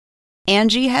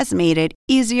Angie has made it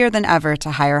easier than ever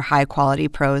to hire high-quality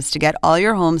pros to get all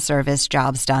your home service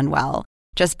jobs done well.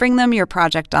 Just bring them your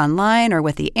project online or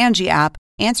with the Angie app,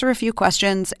 answer a few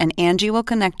questions, and Angie will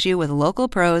connect you with local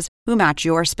pros who match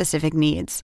your specific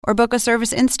needs. Or book a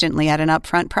service instantly at an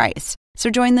upfront price. So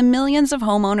join the millions of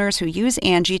homeowners who use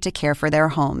Angie to care for their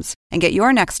homes and get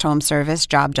your next home service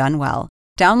job done well.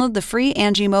 Download the free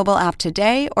Angie mobile app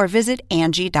today or visit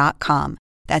Angie.com.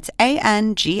 That's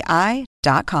ANGI.com.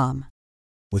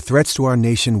 With threats to our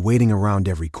nation waiting around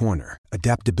every corner,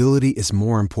 adaptability is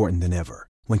more important than ever.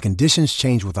 When conditions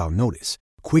change without notice,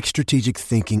 quick strategic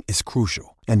thinking is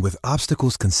crucial. And with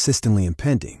obstacles consistently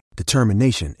impending,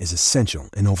 determination is essential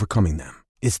in overcoming them.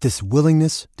 It's this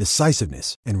willingness,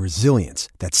 decisiveness, and resilience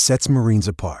that sets Marines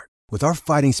apart. With our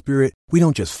fighting spirit, we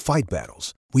don't just fight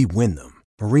battles, we win them.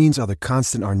 Marines are the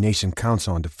constant our nation counts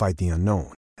on to fight the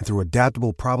unknown. And through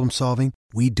adaptable problem solving,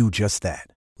 we do just that.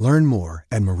 Learn more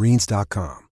at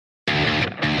Marines.com.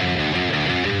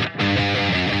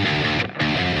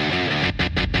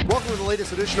 Welcome to the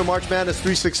latest edition of March Madness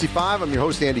 365. I'm your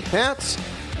host, Andy Katz.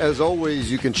 As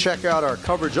always, you can check out our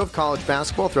coverage of college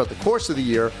basketball throughout the course of the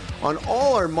year on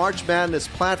all our March Madness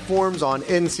platforms on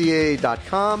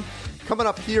NCAA.com. Coming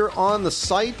up here on the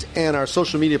site and our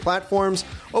social media platforms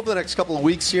over the next couple of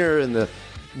weeks here in the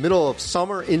middle of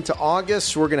summer into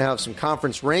August, we're going to have some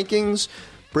conference rankings,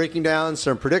 breaking down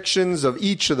some predictions of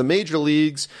each of the major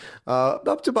leagues,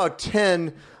 up to about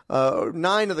 10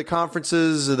 9 of the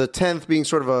conferences, the 10th being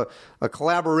sort of a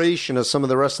collaboration of some of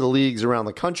the rest of the leagues around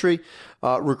the country.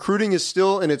 Recruiting is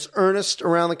still in its earnest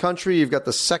around the country. You've got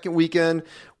the second weekend,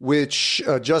 which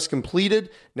just completed.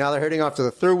 Now they're heading off to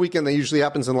the third weekend that usually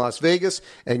happens in Las Vegas.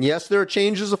 And yes, there are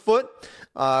changes afoot.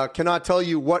 Cannot tell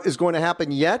you what is going to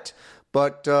happen yet,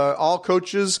 but all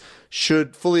coaches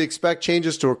should fully expect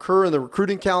changes to occur in the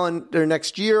recruiting calendar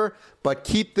next year. But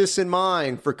keep this in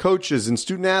mind for coaches and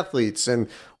student athletes and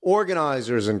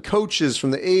organizers and coaches from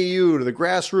the AAU to the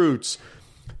grassroots.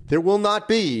 There will not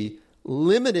be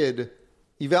limited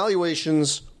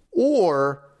evaluations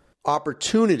or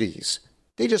opportunities.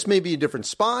 They just may be in different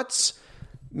spots.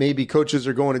 Maybe coaches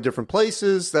are going to different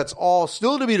places. That's all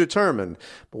still to be determined.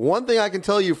 But one thing I can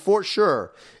tell you for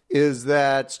sure is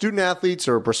that student athletes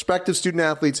or prospective student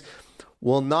athletes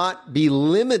will not be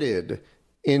limited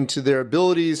into their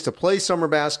abilities to play summer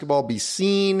basketball, be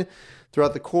seen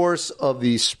throughout the course of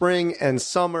the spring and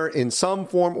summer in some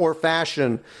form or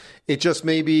fashion. It just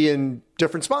may be in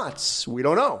different spots. We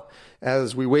don't know.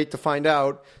 As we wait to find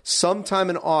out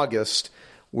sometime in August,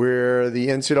 where the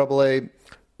NCAA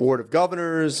Board of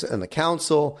Governors and the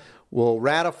Council will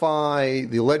ratify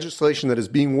the legislation that is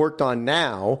being worked on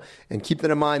now, and keep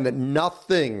that in mind that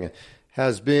nothing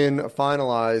has been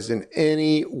finalized in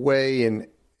any way in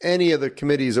any of the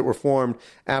committees that were formed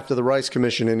after the Rice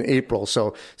Commission in April.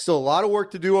 So still a lot of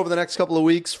work to do over the next couple of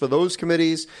weeks for those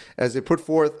committees as they put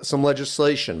forth some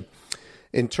legislation.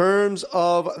 In terms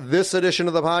of this edition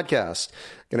of the podcast,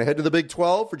 going to head to the Big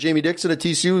 12 for Jamie Dixon at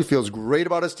TCU. He feels great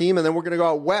about his team. And then we're going to go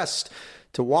out west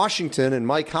to Washington and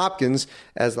Mike Hopkins,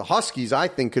 as the Huskies, I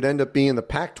think, could end up being the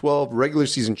Pac-12 regular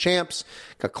season champs.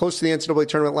 Got close to the NCAA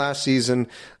tournament last season.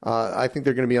 I think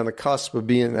they're going to be on the cusp of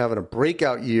having a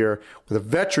breakout year with a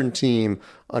veteran team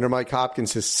under Mike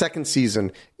Hopkins, his second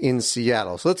season in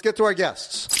Seattle. So let's get to our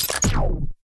guests.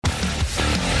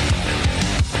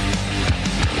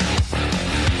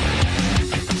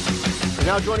 And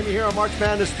now joining me here on March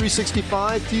Madness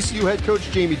 365, TCU head coach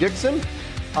Jamie Dixon.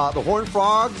 The Horned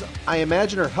Frogs, I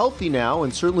imagine, are healthy now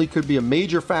and certainly could be a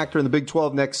major factor in the Big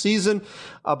 12 next season.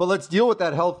 But let's deal with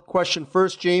that health question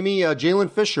first, Jamie.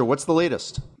 Jalen Fisher, what's the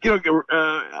latest?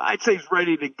 I'd say he's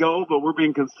ready to go, but we're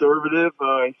being conservative.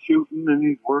 He's shooting and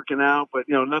he's working out, but,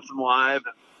 nothing live.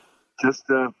 Just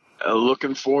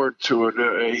looking forward to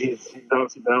it. He's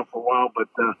obviously been out for a while, but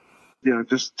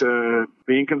just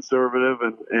being conservative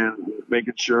and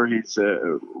making sure he's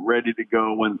ready to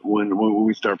go when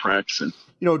we start practicing.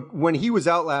 When he was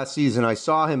out last season, I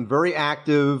saw him very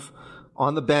active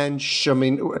on the bench. I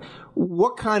mean,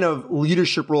 what kind of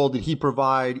leadership role did he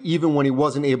provide even when he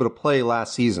wasn't able to play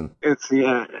last season? It's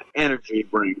the energy he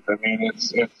brings. I mean,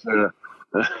 it's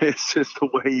just the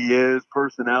way he is,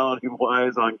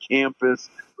 personality-wise, on campus,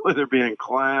 whether it be in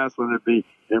class, whether it be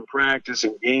in practice,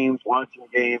 in games, watching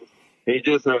games. He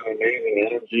just has amazing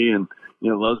energy and,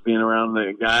 loves being around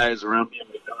the guys, around being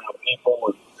around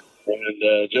people,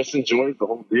 and just enjoys the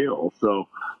whole deal. So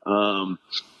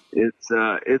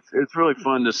it's really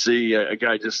fun to see a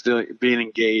guy just still being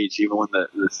engaged, even when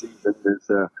the season is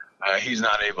he's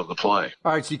not able to play.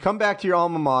 All right, so you come back to your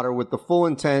alma mater with the full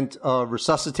intent of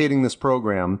resuscitating this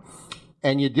program,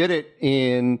 and you did it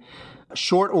in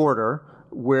short order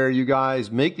where you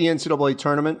guys make the NCAA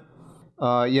tournament.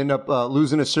 You end up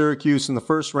losing to Syracuse in the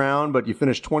first round, but you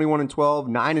finish 21-12,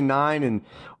 9-9, and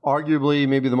arguably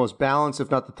maybe the most balanced,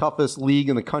 if not the toughest league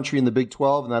in the country in the Big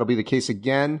 12, and that'll be the case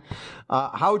again.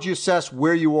 How would you assess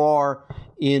where you are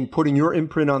in putting your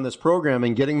imprint on this program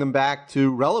and getting them back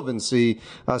to relevancy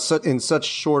in such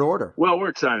short order? Well, we're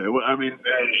excited. I mean,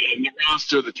 in the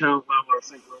roster, the talent level, I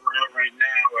think where we're at right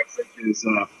now, I think is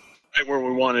right where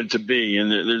we wanted to be,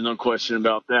 and there's no question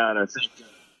about that. I think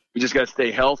we just got to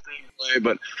stay healthy.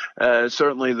 But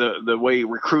certainly the way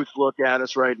recruits look at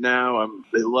us right now,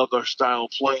 they love our style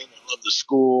of play. They love the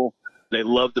school. They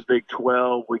love the Big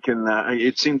 12. We can.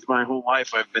 It seems my whole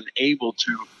life I've been able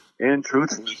to, and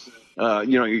truthfully,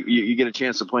 you get a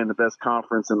chance to play in the best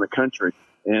conference in the country.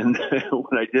 And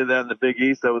when I did that in the Big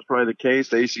East, that was probably the case.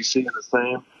 The ACC is the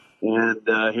same.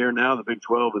 And here now, the Big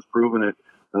 12 has proven it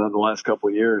the last couple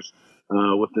of years.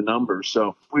 With the numbers.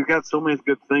 So we've got so many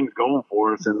good things going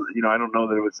for us. And, I don't know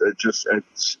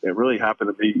that it really happened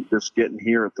to be just getting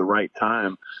here at the right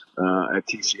time at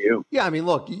TCU. Yeah, I mean,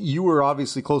 look, you were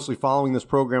obviously closely following this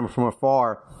program from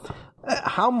afar.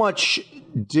 How much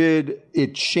did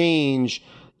it change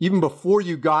even before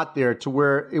you got there to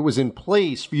where it was in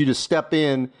place for you to step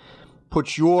in,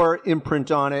 put your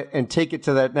imprint on it, and take it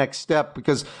to that next step?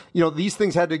 Because, these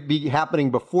things had to be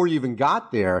happening before you even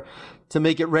got there to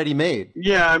make it ready-made.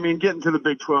 Yeah, I mean, getting to the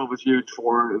Big 12 was huge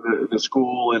for the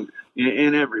school, and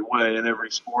in every way, in every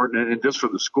sport, and just for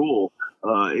the school,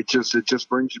 it just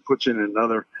puts you in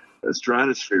another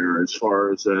stratosphere as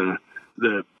far as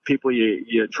the people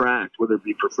you attract, whether it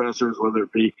be professors, whether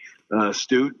it be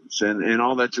students, and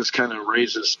all that just kind of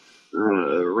raises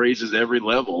every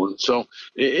level. And so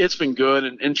it's been good.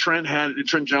 And Trent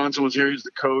Johnson was here. He's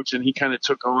the coach, and he kind of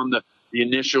took on the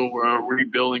initial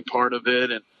rebuilding part of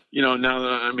it. And now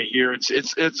that I'm here,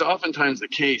 it's oftentimes the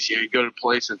case. You go to a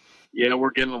place and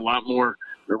we're getting a lot more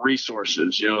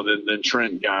resources, than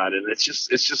Trent got, and it's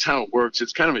just how it works.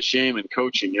 It's kind of a shame in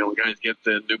coaching, when guys get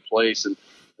to a new place and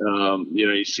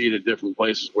you see it at different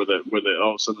places where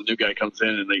all of a sudden the new guy comes in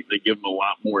and they give him a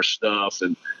lot more stuff,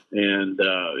 and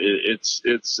it's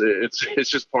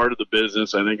just part of the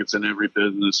business. I think it's in every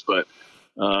business, but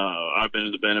I've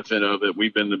been the benefit of it.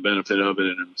 We've been the benefit of it,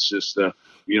 and it's just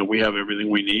we have everything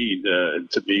we need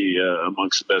to be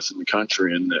amongst the best in the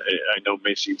country. And I know it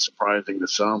may seem surprising to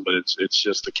some, but it's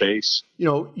just the case.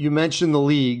 You mentioned the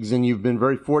leagues, and you've been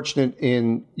very fortunate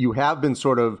you have been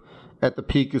sort of at the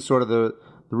peak of sort of the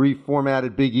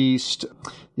reformatted Big East,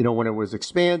 when it was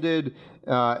expanded,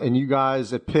 and you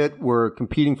guys at Pitt were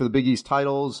competing for the Big East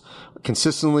titles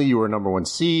consistently. You were a number one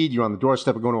seed. You were on the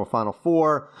doorstep of going to a Final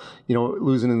Four,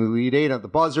 losing in the Elite Eight at the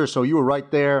buzzer. So you were right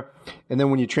there. And then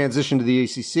when you transitioned to the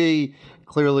ACC,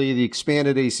 clearly the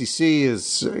expanded ACC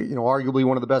is, arguably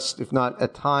one of the best, if not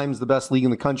at times the best league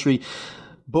in the country.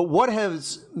 But what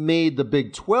has made the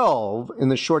Big 12 in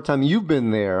the short time you've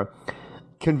been there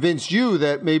convince you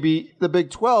that maybe the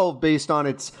Big 12, based on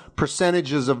its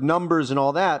percentages of numbers and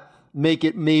all that, make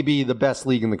it maybe the best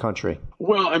league in the country?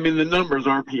 Well, I mean, the numbers,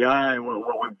 RPI,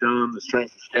 what we've done, the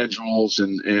strength of schedules,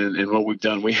 and what we've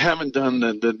done. We haven't done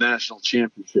the national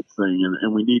championship thing,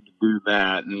 and we need to do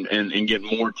that and get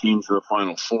more teams to the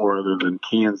Final Four other than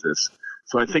Kansas.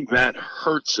 So I think that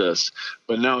hurts us.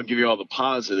 But now I'll give you all the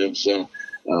positives. So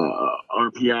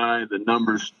RPI, the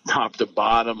numbers top to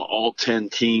bottom, all 10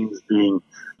 teams being,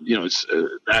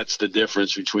 that's the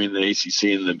difference between the ACC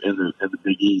and the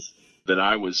Big East that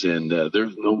I was in.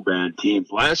 There's no bad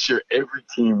teams. Last year, every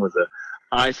team was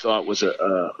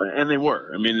and they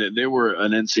were. I mean, they were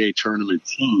an NCAA tournament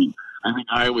team. I think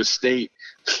Iowa State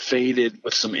faded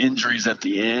with some injuries at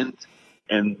the end,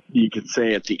 and you could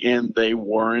say at the end they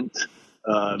weren't.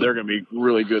 They're going to be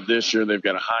really good this year. They've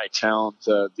got a high talent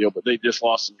deal, but they just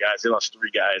lost some guys. They lost 3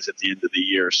 guys at the end of the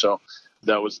year, so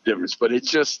that was the difference. But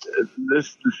it's just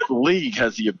this league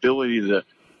has the ability to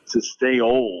stay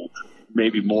old,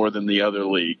 maybe more than the other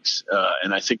leagues,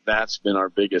 and I think that's been our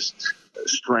biggest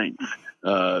strength.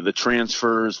 The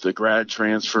transfers, the grad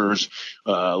transfers,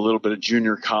 a little bit of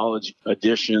junior college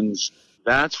additions.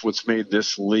 That's what's made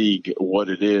this league what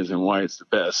it is and why it's the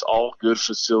best. All good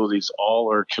facilities,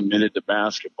 all are committed to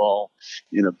basketball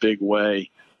in a big way.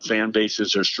 Fan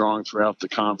bases are strong throughout the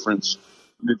conference.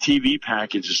 The TV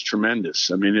package is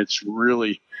tremendous. I mean, it's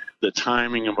really the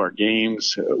timing of our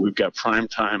games. We've got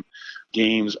primetime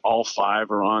games. All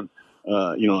 5 are on,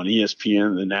 on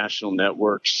ESPN, the national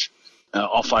networks.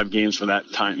 All 5 games for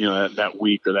that time, that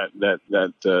week or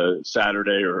that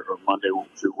Saturday or Monday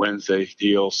through Wednesday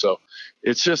deal. So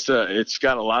it's just it's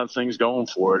got a lot of things going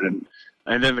for it, and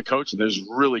And then the coaching, there's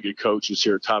really good coaches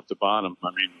here, top to bottom. I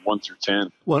mean, 1 through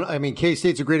 10. Well, I mean,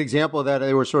 K-State's a great example of that.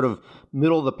 They were sort of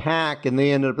middle of the pack, and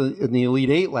they ended up in the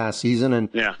Elite Eight last season.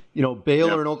 And,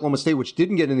 Baylor and Oklahoma State, which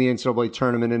didn't get in the NCAA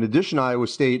tournament. In addition, Iowa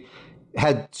State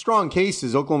had strong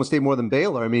cases, Oklahoma State more than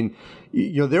Baylor. I mean,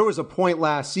 there was a point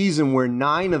last season where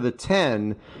 9 of the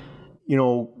 10,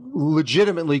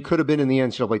 legitimately could have been in the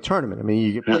NCAA tournament. I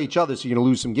mean, you play each other, so you're going to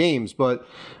lose some games. But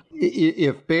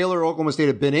if Baylor or Oklahoma State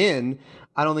had been in,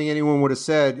 I don't think anyone would have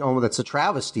said, oh, that's a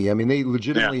travesty. I mean, they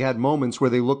legitimately had moments where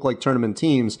they looked like tournament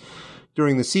teams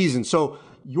during the season. So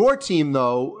your team,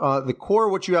 though, the core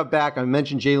of what you have back, I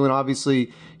mentioned Jalen,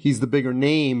 obviously he's the bigger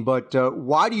name, but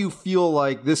why do you feel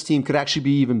like this team could actually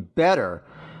be even better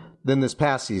than this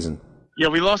past season? Yeah,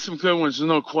 we lost some good ones,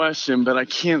 no question, but I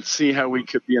can't see how we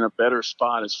could be in a better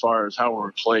spot as far as how we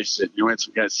replace it. We had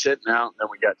some guys sitting out, and then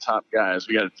we got top guys.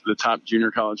 We got the top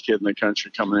junior college kid in the country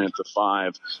coming in at the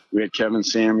 5. We had Kevin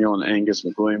Samuel and Angus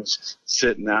McWilliams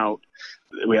sitting out.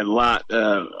 We had a lot,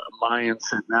 Mayan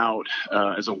sitting out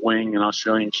as a wing, an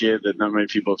Australian kid that not many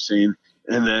people have seen.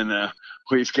 And then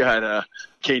we've got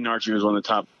Caden Archie, who's one of the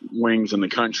top wings in the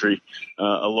country,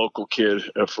 a local kid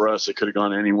for us that could have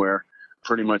gone anywhere.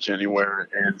 Pretty much anywhere.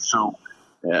 And so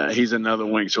he's another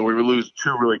wing. So we would lose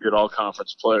 2 really good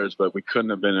all-conference players, but we couldn't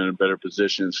have been in a better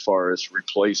position as far as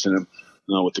replacing them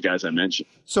with the guys I mentioned.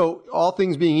 So all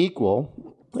things being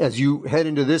equal, as you head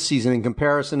into this season in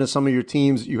comparison to some of your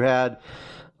teams you had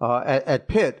at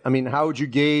Pitt, I mean, how would you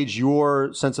gauge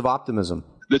your sense of optimism?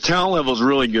 The talent level is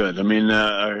really good. I mean,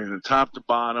 top to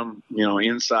bottom,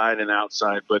 inside and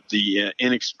outside, but the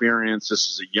inexperience, this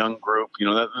is a young group.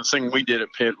 The thing we did at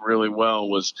Pitt really well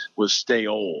was stay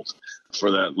old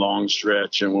for that long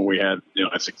stretch. And when we had,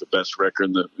 I think the best record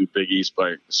in the Big East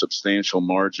by a substantial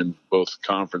margin, both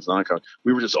conference and non-conference,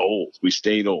 we were just old. We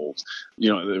stayed old.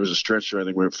 There was a stretch there, I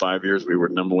think we were 5 years. We were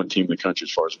number 1 team in the country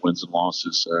as far as wins and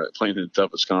losses, playing in the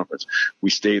toughest conference. We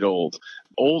stayed old.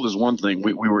 Old is one thing.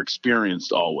 We were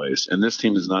experienced always, and this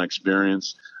team is not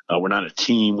experienced. We're not a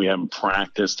team. We haven't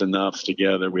practiced enough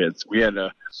together. We had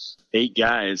 8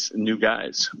 guys, new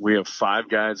guys. We have 5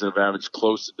 guys that have averaged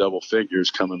close to double figures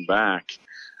coming back,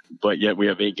 but yet we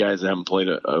have 8 guys that haven't played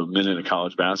a minute of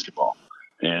college basketball.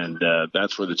 And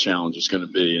that's where the challenge is going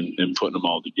to be in putting them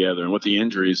all together. And with the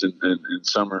injuries in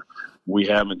summer, we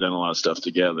haven't done a lot of stuff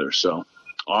together. So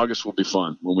August will be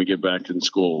fun. When we get back in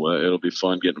school, it'll be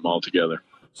fun getting them all together.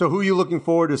 So who are you looking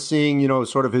forward to seeing,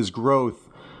 sort of his growth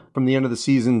from the end of the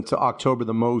season to October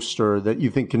the most, or that you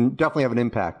think can definitely have an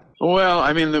impact? Well,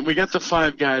 I mean, we got the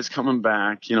 5 guys coming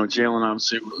back. Jalen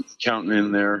obviously counting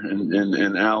in there,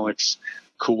 and Alex,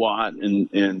 Kawat, and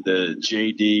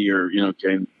JD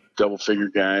are, double-figure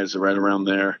guys right around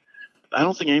there. I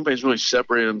don't think anybody's really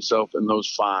separated himself in those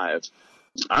 5.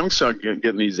 I'm excited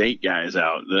getting these 8 guys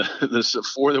out. The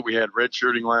 4 that we had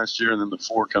redshirting last year, and then the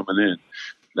 4 coming in.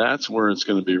 That's where it's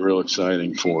going to be real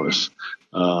exciting for us.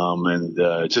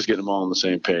 And just getting them all on the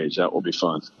same page. That will be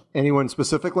fun. Anyone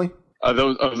specifically? Of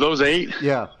those 8?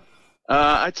 Yeah.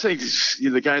 I'd say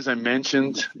the guys I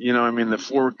mentioned, the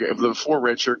 4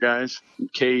 redshirt guys,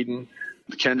 Caden,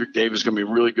 Kendrick Davis is going to be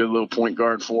a really good little point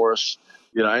guard for us.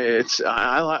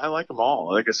 I like them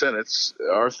all. Like I said, it's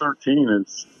our 13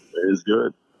 is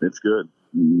good. It's good.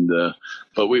 And,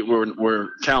 but we're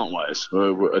talent-wise,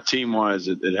 team-wise,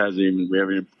 we haven't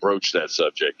even broached that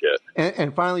subject yet.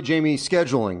 And finally, Jamie,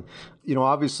 scheduling.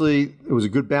 Obviously it was a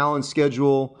good balanced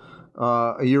schedule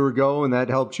a year ago, and that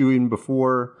helped you even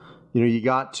before you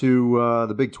got to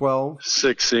the Big 12.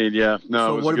 6 seed, yeah. No,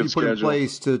 so it was what a good have you put schedule in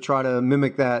place to try to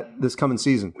mimic that this coming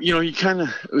season? You kind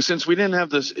of, since we didn't have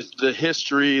the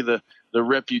history, the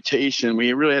reputation,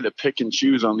 we really had to pick and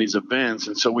choose on these events.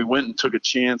 And so we went and took a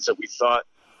chance that we thought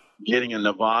getting in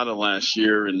Nevada last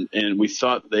year, and we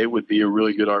thought they would be a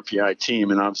really good RPI team,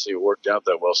 and obviously it worked out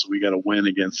that well. So we got a win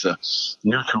against a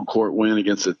neutral court win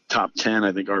against a top 10,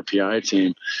 I think, RPI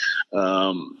team.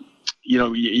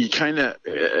 You kind of,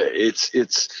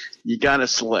 you got to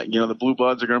select, the Blue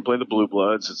Bloods are going to play the Blue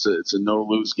Bloods. It's a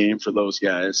no-lose game for those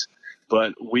guys,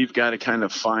 but we've got to kind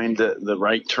of find the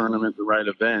right tournament, the right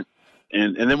event.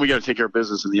 And then we got to take our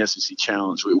business in the SEC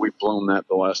Challenge. We've blown that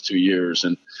the last 2 years,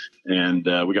 and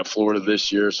we got Florida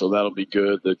this year, so that'll be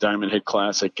good. The Diamond Head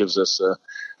Classic gives us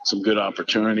some good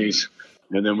opportunities,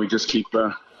 and then we just keep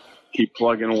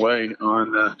plugging away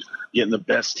on getting the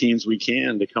best teams we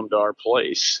can to come to our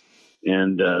place,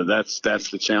 and that's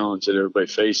the challenge that everybody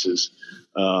faces.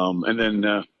 And then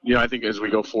I think as we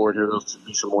go forward here, there'll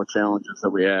be some more challenges that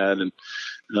we had and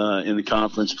in the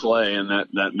conference play, and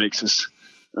that makes us.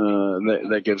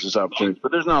 That gives us opportunities.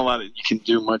 But there's not a lot that you can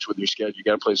do much with your schedule. You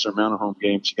got to play a certain amount of home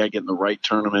games. You got to get in the right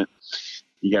tournament.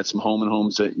 You got some home and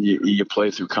homes that you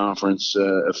play through conference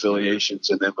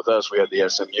affiliations. And then with us, we had the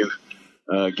SMU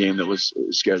game that was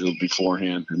scheduled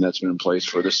beforehand, and that's been in place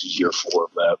for this is year 4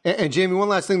 of that. And Jamie, one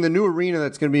last thing, the new arena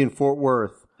that's going to be in Fort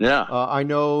Worth. Yeah. I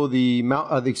know the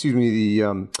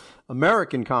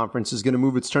American Conference is going to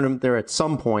move its tournament there at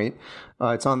some point.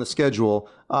 It's on the schedule.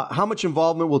 How much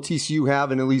involvement will TCU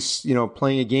have in at least,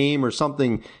 playing a game or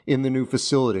something in the new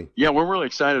facility? Yeah, we're really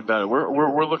excited about it.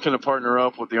 We're looking to partner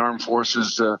up with the Armed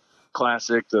Forces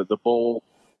Classic, the bowl,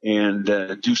 and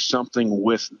do something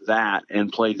with that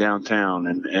and play downtown.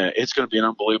 And it's going to be an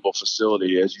unbelievable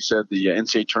facility. As you said, the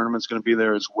NCAA tournament's going to be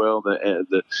there as well.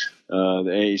 The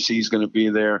AAC is going to be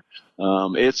there.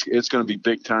 It's going to be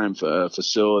big time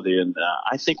facility, and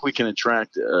I think we can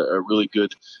attract a really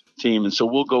good team. And so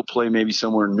we'll go play maybe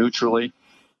somewhere neutrally,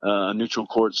 a neutral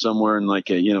court somewhere in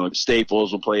like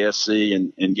Staples. We'll play SC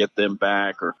and get them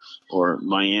back, or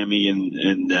Miami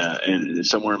and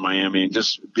somewhere in Miami, and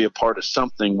just be a part of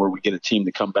something where we get a team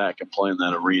to come back and play in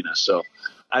that arena. So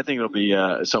I think it'll be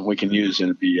something we can use, and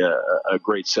it'll be a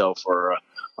great sell for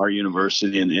our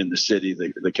university and the city,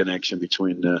 the connection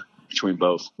between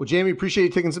both. Well, Jamie, appreciate you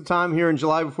taking some time here in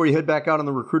July before you head back out on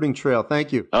the recruiting trail.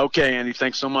 Thank you. Okay, Andy,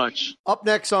 thanks so much. Up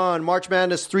next on March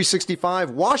Madness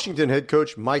 365, Washington head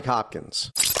coach Mike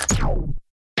Hopkins.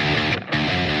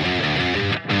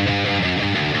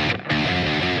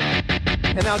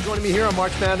 And now joining me here on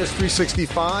March Madness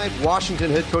 365, Washington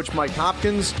head coach Mike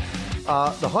Hopkins.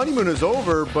 The honeymoon is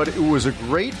over, but it was a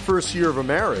great first year of a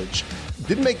marriage.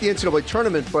 Didn't make the NCAA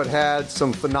tournament, but had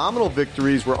some phenomenal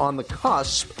victories, were on the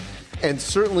cusp, and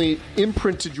certainly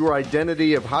imprinted your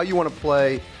identity of how you want to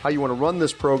play, how you want to run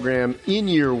this program in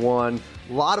year 1.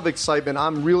 A lot of excitement.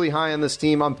 I'm really high on this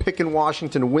team. I'm picking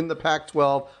Washington to win the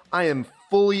Pac-12. I am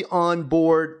fully on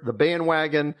board the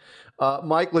bandwagon.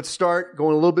 Mike, let's start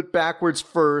going a little bit backwards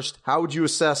first. How would you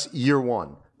assess year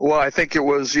 1? Well, I think it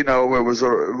was, it was a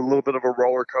little bit of a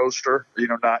roller coaster,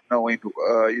 not knowing,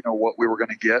 what we were going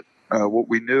to get. What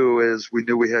we knew is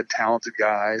we had talented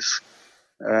guys.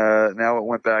 Now it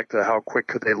went back to how quick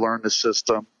could they learn the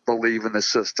system, believe in the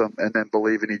system, and then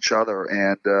believe in each other.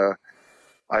 And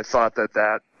I thought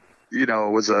that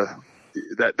was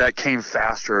that came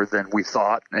faster than we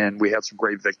thought, and we had some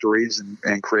great victories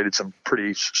and created some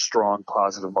pretty strong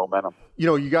positive momentum.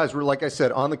 You guys were, like I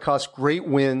said, on the cusp, great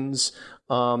wins.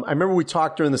 I remember we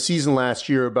talked during the season last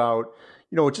year about,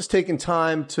 just taking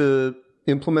time to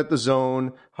implement the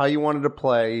zone, how you wanted to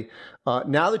play.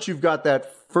 Now that you've got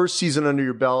that first season under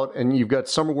your belt and you've got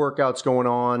summer workouts going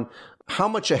on, how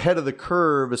much ahead of the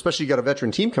curve, especially you got a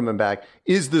veteran team coming back,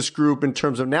 is this group in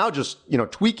terms of now just,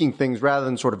 tweaking things rather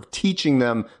than sort of teaching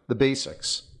them the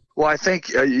basics? Well, I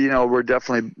think, we're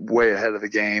definitely way ahead of the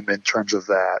game in terms of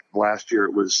that. Last year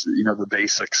it was, the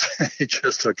basics. It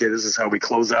just, okay, this is how we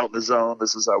close out the zone.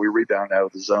 This is how we rebound out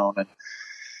of the zone. And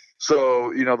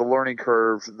so, the learning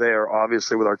curve there,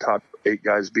 obviously with our top 8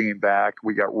 guys being back,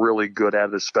 we got really good at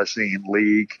it, especially in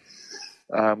league,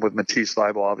 with Matisse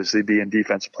Thybulle obviously being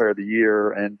Defensive Player of the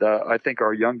Year. And I think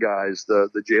our young guys, the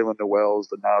Jalen Noels,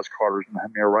 the Nas Carters, and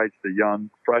Hamir Wrights, the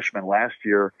young freshmen last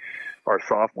year, our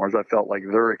sophomores, I felt like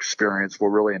their experience will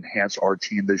really enhance our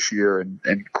team this year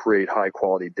and create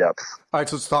high-quality depth. All right,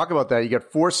 so let's talk about that. You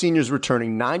got 4 seniors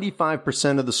returning,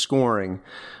 95% of the scoring.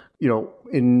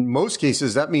 In most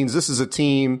cases, that means this is a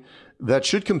team that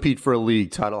should compete for a league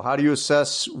title. How do you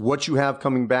assess what you have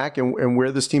coming back and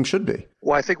where this team should be?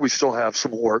 Well, I think we still have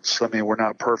some warts. I mean, we're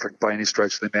not perfect by any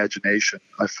stretch of the imagination.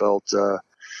 I felt,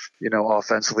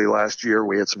 offensively last year,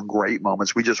 we had some great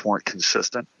moments. We just weren't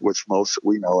consistent, which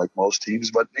like most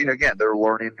teams. But, again, they're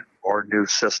learning our new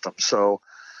system. So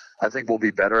I think we'll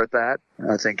be better at that.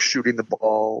 I think shooting the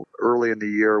ball early in the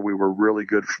year, we were really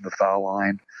good from the foul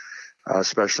line.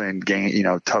 Especially in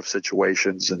tough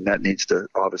situations, and that needs to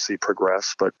obviously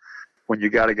progress. But when you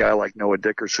got a guy like Noah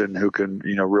Dickerson who can,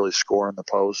 really score in the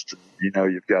post,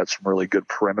 and, you've got some really good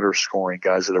perimeter scoring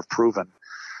guys that have proven,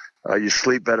 you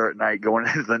sleep better at night going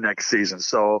into the next season.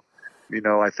 So,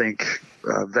 I think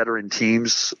veteran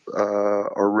teams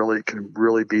can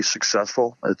really be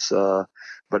successful.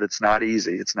 But it's not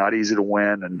easy. It's not easy to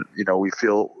win, and we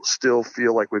still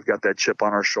feel like we've got that chip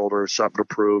on our shoulder, something to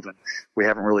prove, and we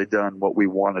haven't really done what we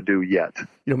want to do yet.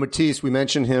 Matisse, we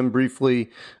mentioned him briefly,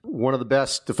 one of the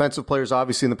best defensive players,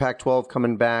 obviously in the Pac-12,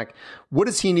 coming back. What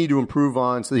does he need to improve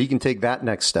on so that he can take that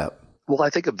next step? Well, I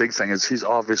think a big thing is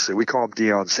we call him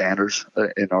Deion Sanders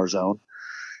in our zone.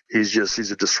 He's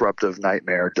a disruptive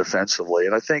nightmare defensively,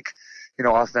 and I think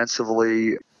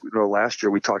offensively, last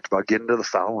year we talked about getting to the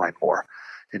foul line more.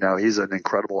 He's an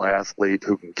incredible athlete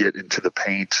who can get into the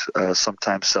paint,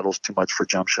 sometimes settles too much for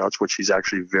jump shots, which he's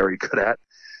actually very good at.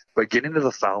 but getting to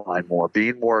the foul line more,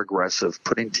 being more aggressive,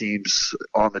 putting teams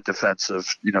on the defensive,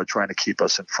 trying to keep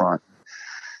us in front.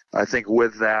 I think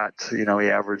with that, he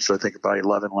averaged, I think, about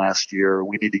 11 last year.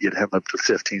 We need to get him up to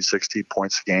 15, 16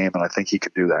 points a game, and I think he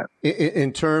could do that.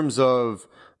 In terms of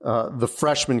the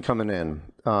freshmen coming in,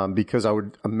 because I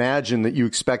would imagine that you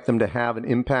expect them to have an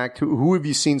impact. Who have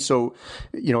you seen? So,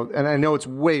 and I know it's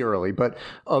way early, but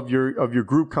of your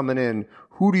group coming in,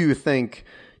 who do you think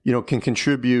can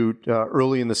contribute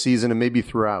early in the season and maybe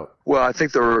throughout? Well, I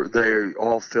think they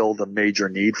all filled a major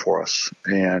need for us.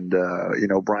 And,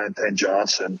 Brian Penn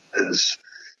Johnson he's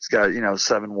got,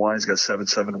 7'1", he's got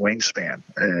 7'7" wingspan.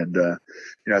 And,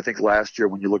 I think last year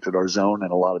when you looked at our zone,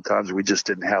 and a lot of times we just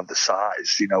didn't have the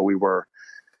size. We were,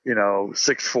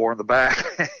 6'4" in the back,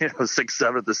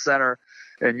 6'7" at the center.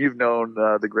 And you've known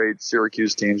the great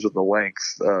Syracuse teams with the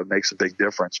length makes a big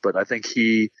difference. But I think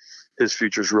his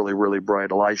future is really, really bright.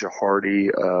 Elijah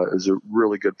Hardy is a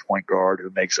really good point guard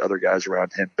who makes other guys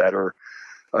around him better.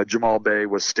 Jamal Bay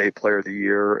was State Player of the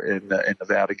Year in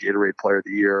Nevada, Gatorade Player of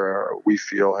the Year. We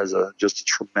feel has just a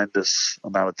tremendous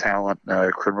amount of talent.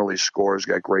 Can really score. He's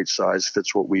got great size,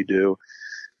 fits what we do.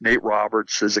 Nate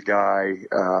Roberts is a guy.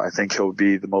 I think he'll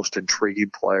be the most intriguing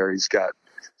player. He's got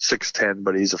 6'10",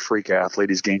 but he's a freak athlete.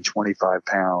 He's gained 25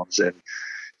 pounds, and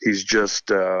he's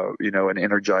just, an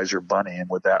energizer bunny. And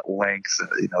with that length,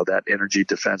 that energy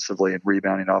defensively and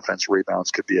rebounding, offensive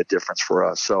rebounds could be a difference for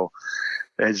us. So,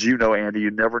 as you know, Andy, you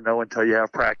never know until you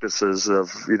have practices of,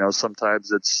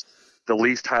 sometimes it's the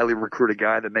least highly recruited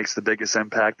guy that makes the biggest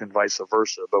impact and vice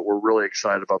versa. But we're really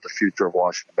excited about the future of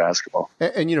Washington basketball.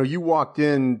 And you walked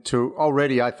into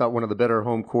already, I thought, one of the better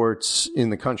home courts in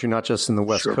the country, not just in the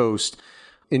West Coast.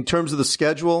 In terms of the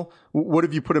schedule, what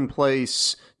have you put in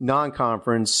place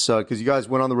non-conference? Because you guys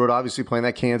went on the road, obviously playing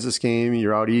that Kansas game.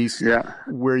 You're out east,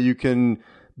 where you can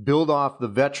build off the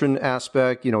veteran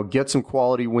aspect, get some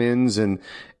quality wins and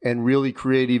really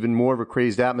create even more of a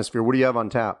crazed atmosphere. What do you have on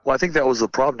tap? Well, I think that was the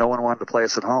problem. No one wanted to play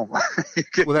us at home.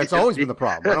 Well, that's always been the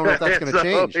problem. I don't know if that's going to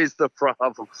change. It's always the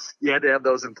problem. You had to have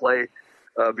those in play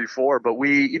before, but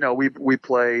we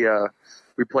play.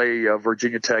 We play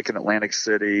Virginia Tech in Atlantic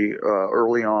City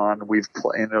early on. We've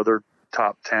played, they're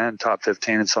top 10, top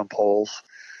 15 in some polls.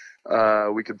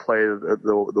 We can play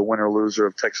the winner loser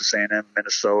of Texas A&M,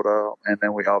 Minnesota, and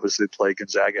then we obviously play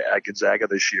Gonzaga at Gonzaga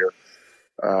this year,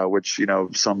 which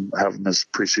some have them as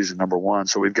preseason number one.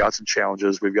 So we've got some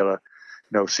challenges. We've got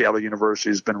Seattle University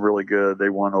has been really good. They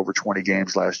won over 20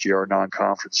 games last year. Our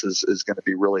non-conference is going to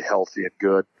be really healthy and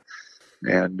good,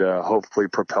 and hopefully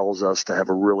propels us to have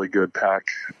a really good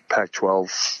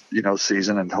Pac-12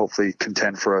 season, and hopefully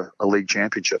contend for a league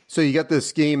championship. So you got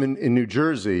this game in New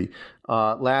Jersey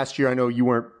last year. I know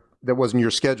that wasn't your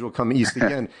schedule come east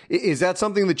again. Is that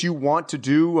something that you want to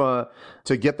do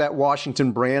to get that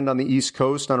Washington brand on the East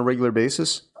Coast on a regular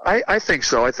basis? I think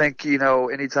so. I think,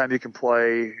 anytime you can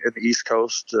play in the East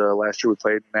Coast, last year we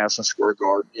played Madison Square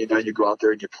Garden, you go out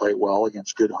there and you play well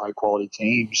against good, high quality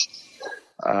teams.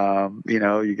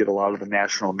 You get a lot of the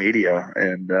national media,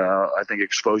 and I think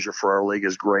exposure for our league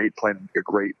is great. Playing a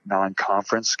great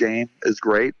non-conference game is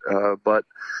great, but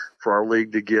for our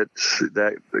league to get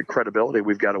that credibility,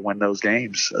 we've got to win those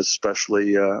games,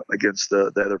 especially against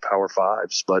the other Power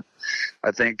Fives. But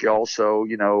I think also,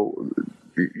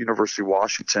 University of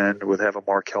Washington with having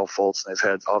Markelle Fultz, and they've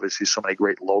had obviously so many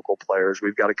great local players.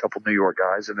 We've got a couple New York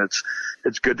guys, and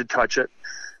it's good to touch it.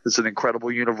 It's an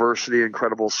incredible university,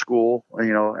 incredible school.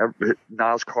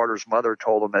 Niles Carter's mother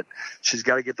told him that she's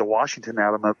got to get the Washington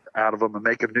out of them and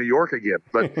make him New York again.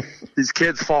 But these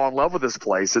kids fall in love with this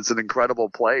place. It's an incredible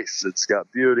place. It's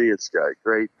got beauty. It's got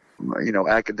great,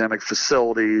 academic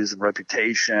facilities and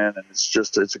reputation, and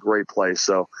it's a great place.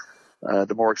 So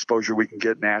the more exposure we can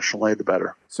get nationally, the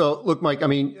better. So, look, Mike,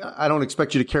 I don't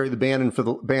expect you to carry the banner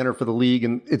for the league,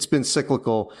 and it's been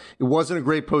cyclical. It wasn't a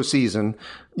great postseason.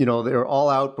 They were all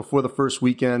out before the first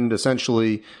weekend,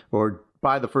 essentially, or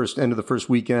by the end of the first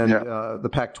weekend, the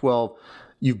Pac-12.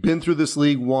 You've been through this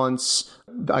league once.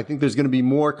 I think there's going to be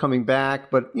more coming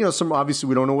back, but obviously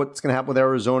we don't know what's going to happen with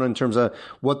Arizona in terms of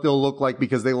what they'll look like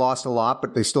because they lost a lot,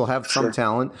 but they still have some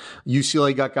talent.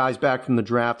 UCLA got guys back from the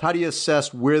draft. How do you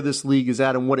assess where this league is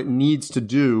at and what it needs to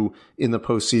do in the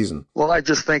postseason? Well, I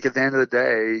just think at the end of the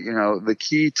day, the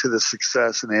key to the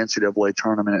success in the NCAA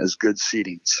tournament is good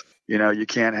seedings. You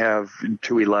can't have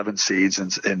 2 11 seeds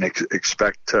and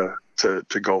expect to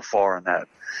go far in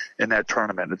that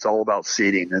tournament. It's all about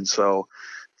seeding. And so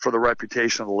for the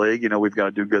reputation of the league, we've got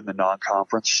to do good in the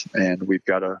non-conference, and we've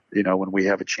got to, when we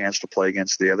have a chance to play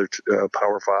against the other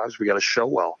Power Fives, we got to show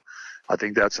well. I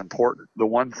think that's important. The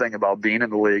one thing about being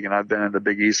in the league, and I've been in the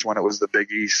Big East when it was the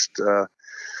Big East,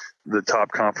 the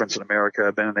top conference in America.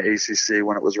 I've been in the ACC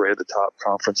when it was rated the top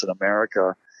conference in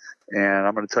America. And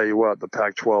I'm going to tell you what, the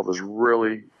Pac-12 is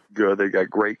really good. They got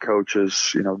great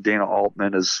coaches. Dana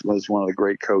Altman was one of the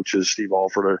great coaches. Steve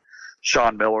Alford,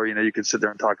 Sean Miller. You could sit there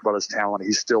and talk about his talent.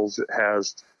 He still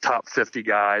has top 50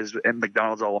 guys and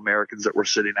McDonald's All-Americans that were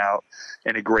sitting out,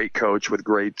 and a great coach with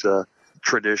great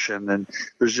tradition. And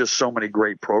there's just so many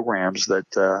great programs that,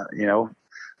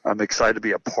 I'm excited to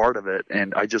be a part of it.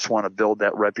 And I just want to build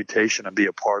that reputation and be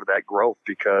a part of that growth,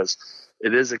 because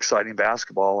it is exciting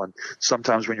basketball. And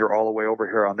sometimes when you're all the way over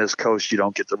here on this coast, you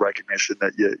don't get the recognition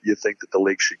that you think that the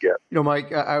league should get.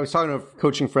 Mike, I was talking to a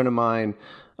coaching friend of mine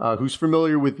who's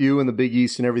familiar with you and the Big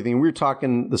East and everything. We were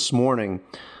talking this morning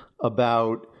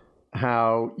about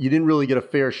how you didn't really get a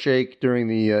fair shake during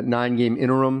the 9-game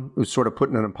interim. It was sort of put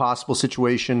in an impossible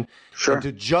situation. Sure. And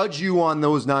to judge you on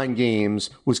those 9 games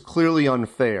was clearly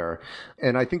unfair.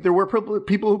 And I think there were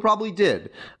people who probably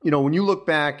did. When you look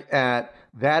back at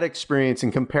that experience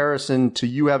in comparison to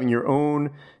you having your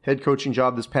own head coaching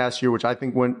job this past year, which I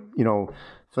think went,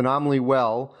 phenomenally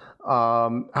well,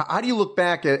 how do you look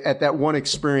back at that one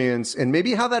experience and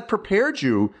maybe how that prepared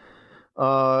you,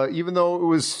 even though it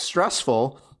was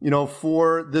stressful,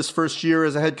 for this first year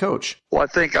as a head coach? Well,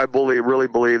 I really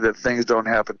believe that things don't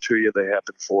happen to you; they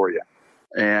happen for you.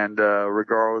 And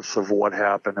regardless of what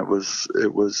happened, it was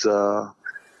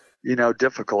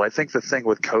difficult. I think the thing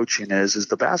with coaching is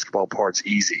the basketball part's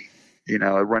easy.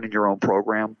 Running your own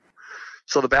program.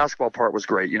 So the basketball part was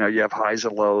great. You have highs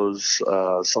and lows.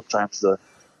 Sometimes the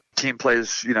team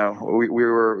plays, we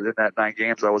were in that 9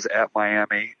 games. I was at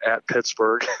Miami, at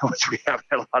Pittsburgh, which we haven't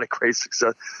had a lot of great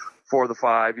success. 4 of the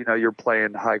 5, you're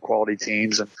playing high quality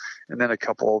teams, and then a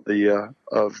couple of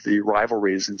the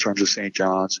rivalries in terms of St.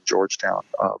 John's and Georgetown,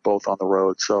 both on the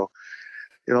road. So,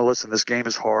 listen, this game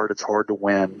is hard. It's hard to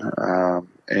win.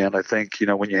 And I think,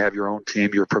 when you have your own team,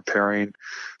 you're preparing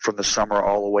from the summer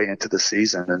all the way into the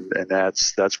season. And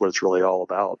that's what it's really all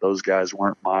about. Those guys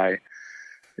weren't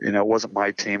it wasn't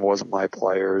my team, it wasn't my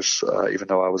players, even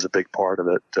though I was a big part of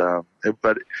it.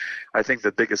 But I think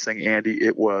the biggest thing, Andy,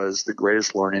 it was the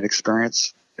greatest learning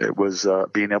experience. It was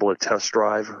being able to test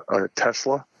drive a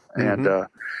Tesla and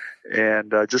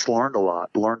just learned a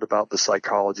lot. Learned about the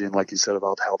psychology and, like you said,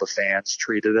 about how the fans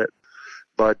treated it.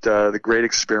 But the great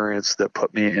experience that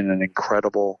put me in an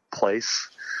incredible place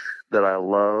that I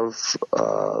love,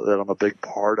 that I'm a big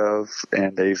part of,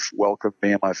 and they've welcomed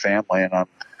me and my family, and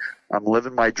I'm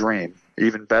living my dream,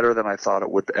 even better than I thought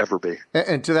it would ever be.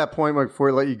 And to that point, Mike, before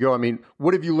I let you go,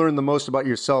 what have you learned the most about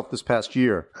yourself this past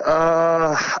year?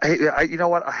 You know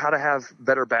what? How to have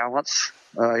better balance.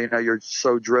 You're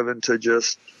so driven to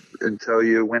just until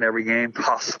you win every game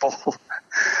possible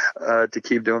to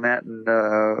keep doing that. And,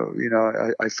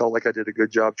 I felt like I did a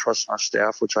good job trusting our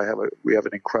staff, which we have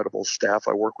an incredible staff.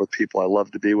 I work with people I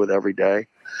love to be with every day.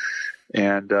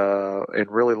 And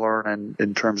really learn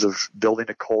in terms of building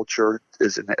a culture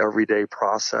is an everyday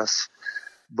process.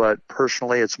 But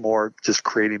personally, it's more just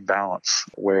creating balance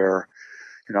where,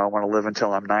 I want to live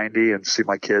until I'm 90 and see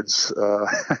my kids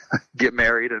get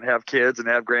married and have kids and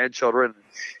have grandchildren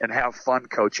and have fun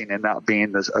coaching and not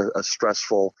being a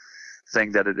stressful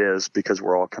thing that it is, because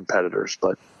we're all competitors.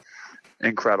 But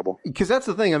incredible. Because that's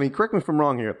the thing. Correct me if I'm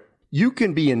wrong here. You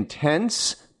can be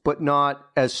intense, but not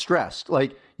as stressed.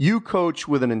 Like, you coach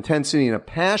with an intensity and a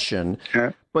passion,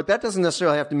 but that doesn't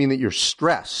necessarily have to mean that you're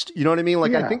stressed. You know what I mean?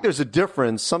 Like, I think there's a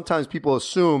difference. Sometimes people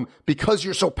assume because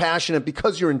you're so passionate,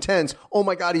 because you're intense, oh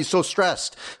my God, he's so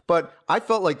stressed. But I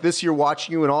felt like this year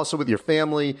watching you and also with your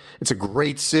family, it's a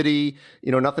great city.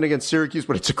 Nothing against Syracuse,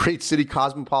 but it's a great city,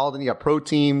 cosmopolitan. You got pro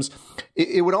teams.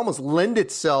 It would almost lend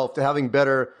itself to having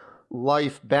better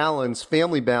life balance,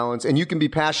 family balance, and you can be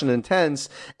passionate and intense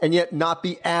and yet not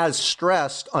be as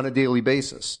stressed on a daily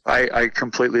basis. I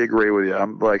completely agree with you.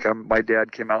 My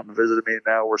dad came out and visited me.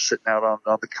 Now we're sitting out on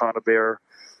the Conibear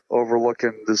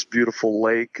overlooking this beautiful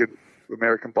lake and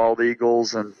American bald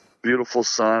eagles and beautiful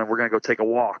sun. We're going to go take a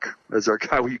walk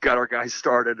we got our guys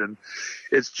started, and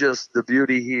it's just the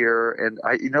beauty here. And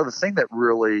the thing that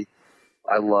really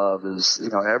I love is,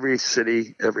 every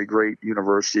city, every great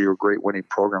university or great winning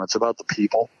program, it's about the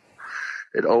people.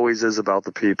 It always is about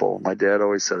the people. My dad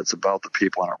always said it's about the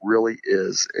people, and it really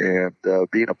is. And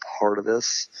being a part of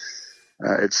this,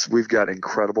 we've got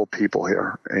incredible people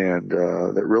here and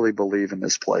that really believe in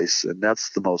this place. And that's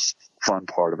the most fun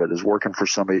part of it, is working for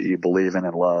somebody that you believe in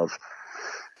and love.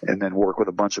 and then work with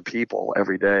a bunch of people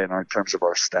every day in terms of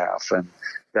our staff. And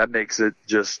that makes it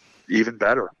just even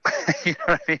better. You know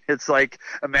what I mean? It's like,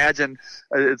 imagine,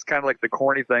 it's kind of like the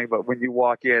corny thing, but when you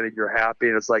walk in and you're happy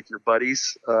and it's like your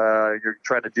buddies, you're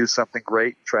trying to do something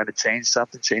great, trying to change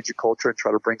something, change your culture, and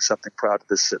try to bring something proud to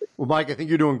this city. Well, Mike, I think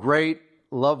you're doing great.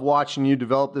 Love watching you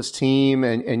develop this team,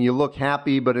 and you look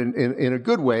happy, but in a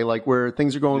good way, like where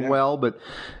things are going well. But,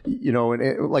 you know,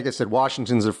 and like I said,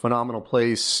 Washington's a phenomenal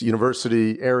place,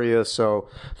 university area. So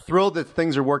thrilled that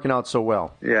things are working out so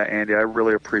well. Yeah, Andy, I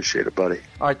really appreciate it, buddy.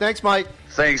 All right. Thanks, Mike.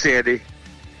 Thanks, Andy.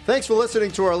 Thanks for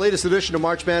listening to our latest edition of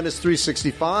March Madness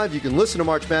 365. You can listen to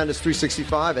March Madness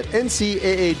 365 at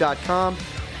ncaa.com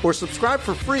or subscribe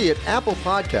for free at Apple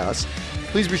Podcasts.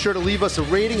 Please be sure to leave us a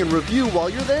rating and review while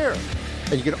you're there.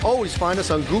 And you can always find us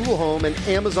on Google Home and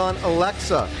Amazon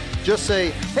Alexa. Just say,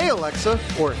 "Hey Alexa,"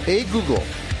 or "Hey Google."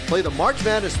 Play the March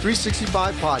Madness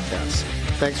 365 podcast.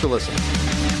 Thanks for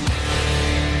listening.